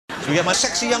We get my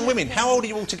sexy young women. How old are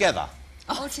you all together?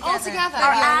 Altogether.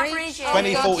 Our average age.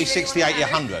 20, 40, 60, 80,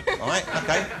 100. All right,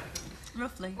 okay.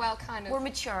 Roughly. Well, kind of. We're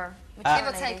mature. Give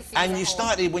or take a few. And you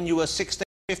started when you were 16,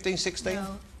 15, 16?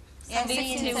 No.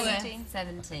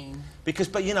 17. Because,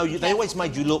 but you know, they always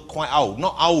made you look quite old.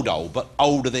 Not old, but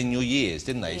older than your years,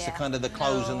 didn't they? It's the kind of the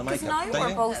clothes and the makeup. Now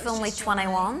we're both only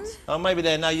 21. Oh, maybe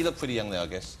there. No, you look pretty young there, I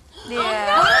guess.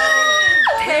 Yeah.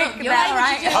 Take that,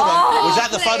 right? Hold on. Was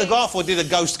that the photograph or did a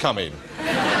ghost come in?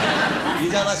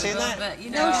 You don't like seeing that? But, you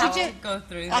know, how to go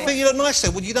through I think you look nice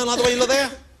there. Would you don't like the way you look there?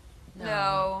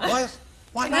 No. Why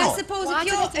But I not? suppose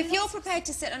if you're prepared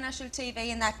to sit on national TV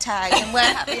in that tie, then we're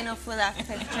happy enough with that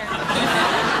picture.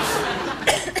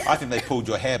 I think they pulled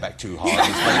your hair back too hard.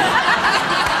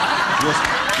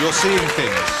 You're seeing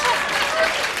things.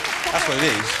 That's what it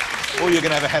is. Or you're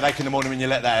going to have a headache in the morning when you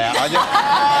let that out, aren't you?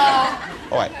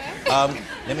 All right.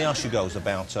 Let me ask you girls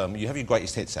about... you have your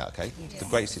greatest hits out, OK? The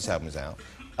greatest hits album is out.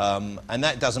 And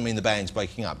that doesn't mean the band's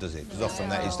breaking up, does it? Because often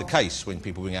that is the case when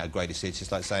people bring out a greatest hits.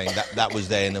 It's like saying that was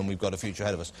there and then we've got a future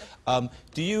ahead of us.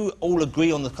 Do you all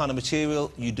agree on the kind of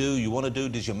material you do, you want to do?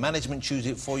 Does your management choose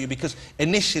it for you? Because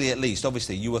initially, at least,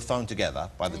 obviously, you were thrown together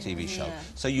by the TV show.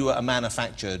 So you were a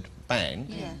manufactured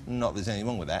band. Not that there's anything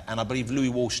wrong with that. And I believe Louis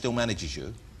Walsh still manages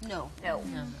you. No. No.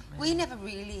 We never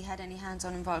really had any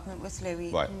hands-on involvement with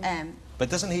Louis. Right. But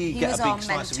doesn't he get a big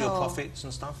slice of your profits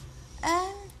and stuff?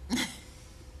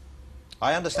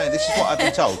 I understand. This is what I've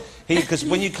been told. Because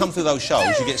when you come through those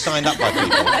shows, you get signed up by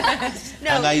people,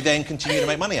 and they then continue to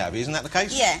make money out of you. Isn't that the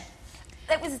case? Yeah.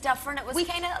 It was different. It was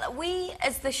kind of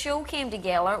as the show came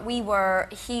together, he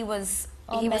was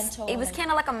kind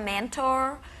of like a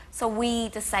mentor. So we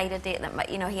decided that,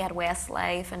 you know, he had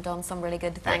Westlife and done some really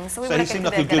good things. So, he seemed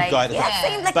like a good guy. Yeah,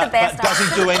 it seemed like the best. But does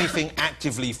he do anything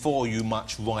actively for you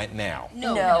much right now?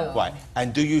 No. Right.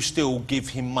 And do you still give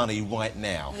him money right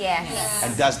now? Yes.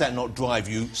 And does that not drive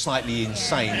you slightly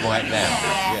insane right now?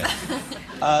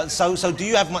 Yeah. So do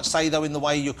you have much say, though, in the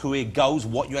way your career goes,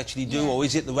 what you actually do, or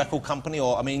is it the record company?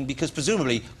 Or, I mean, because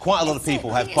presumably quite a lot of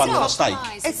people have quite a lot of stake.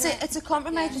 It's a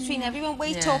compromise between everyone.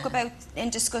 We talk about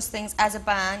and discuss things as a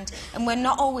band, and we're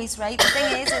not always right. The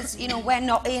thing is, you know, we're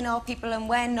not A&R people and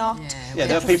we're not... Yeah,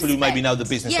 there are people who maybe know the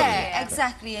business. Yeah,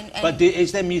 exactly. But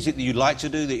is there music that you'd like to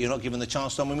do that you're not given the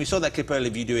chance to? I mean, we saw that clip earlier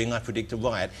of you doing I Predict a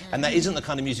Riot, and that isn't the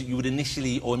kind of music you would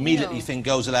initially or immediately think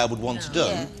Girls Aloud would want to do,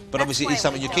 but obviously it is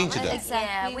something you're keen to do.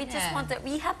 Yeah, we just want to...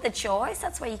 We have the choice.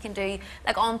 That's why you can do...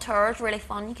 Like, on tour, it's really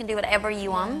fun. You can do whatever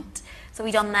you want. So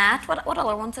we done that. What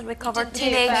other ones did we cover?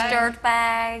 Teenage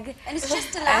Dirtbag. And it's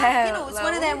just a laugh, you know, it's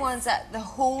one of them ones that the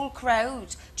whole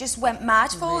crowd just went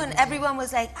mad for, and everyone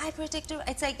was like, I predict it.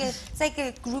 It's like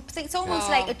a group thing. It's almost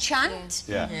like a chant.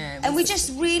 And we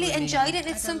just really enjoyed it.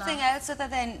 It's something else other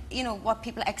than, you know, what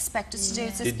people expect us to do.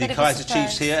 It's Did the Kaiser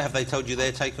Chiefs here, have they told you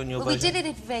their take on your version? We did it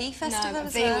at V Festival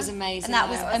as well. V was amazing. And that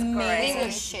was amazing. We were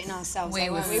shitting ourselves. We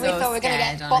thought we were going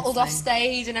to get bottled off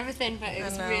stage and everything, but it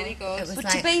was really good. But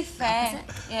to be fair,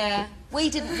 we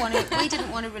didn't want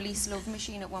to release Love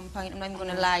Machine at one point. I'm not even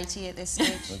going to lie to you at this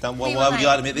stage. Why would you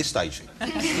like to be at this stage?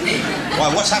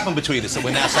 Why? What's happened between us that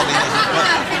we're now suddenly...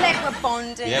 I feel like we're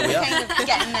bonding. Yeah, we are. Kind of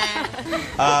getting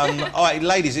there. All right,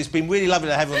 ladies, it's been really lovely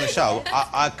to have you on the show.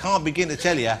 I can't begin to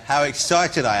tell you how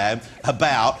excited I am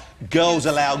about Girls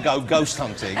Aloud Go Ghost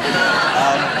Hunting.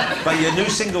 But your new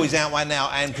single is out right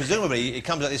now, and presumably it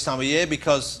comes at this time of year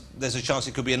because there's a chance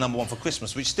it could be a #1 for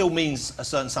Christmas, which still means a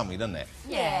certain something, doesn't it?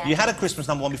 Yeah. You had a Christmas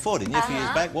 #1 before, didn't you, a few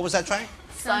years back? What was that track?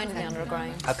 Sound of the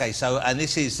Underground. OK, so, and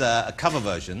this is a cover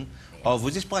version of...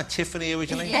 Was this by Tiffany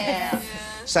originally? Yeah.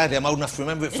 Sadly, I'm old enough to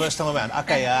remember it first time around.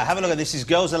 OK, have a look at this. This is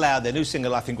Girls Aloud, their new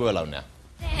single, I Think We're Alone Now.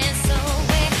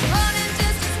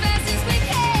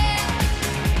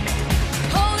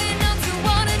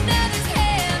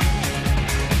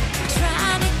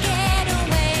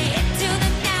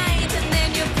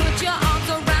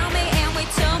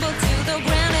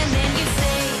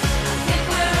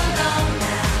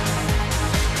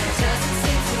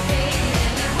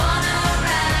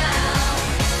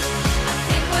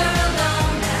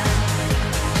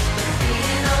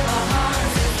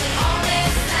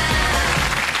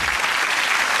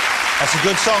 That's a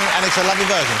good song, and it's a lovely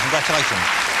version. Congratulations.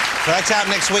 So that's out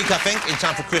next week, I think, in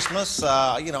time for Christmas.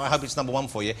 You know, I hope it's #1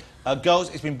 for you. Girls,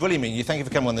 it's been brilliant meeting you. Thank you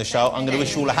for coming on the show. I'm going to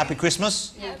wish you all a happy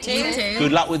Christmas. You too.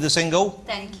 Good luck with the single.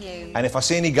 Thank you. And if I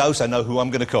see any ghosts, I know who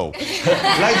I'm going to call. Ladies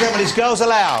and gentlemen, it's Girls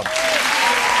Aloud.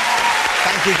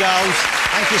 Thank you, girls.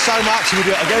 Thank you so much. Can we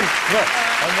do it again? Look.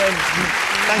 And then,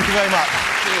 thank you very much.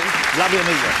 Lovely to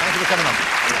meet you. Thank you for coming on.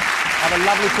 Have a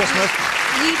lovely Christmas.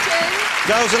 You too.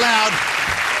 Girls Aloud.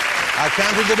 I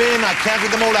counted them in, I counted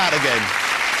them all out again.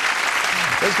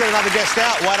 Let's get another guest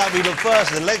out. Why don't we look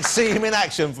first and let's see him in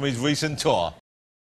action from his recent tour.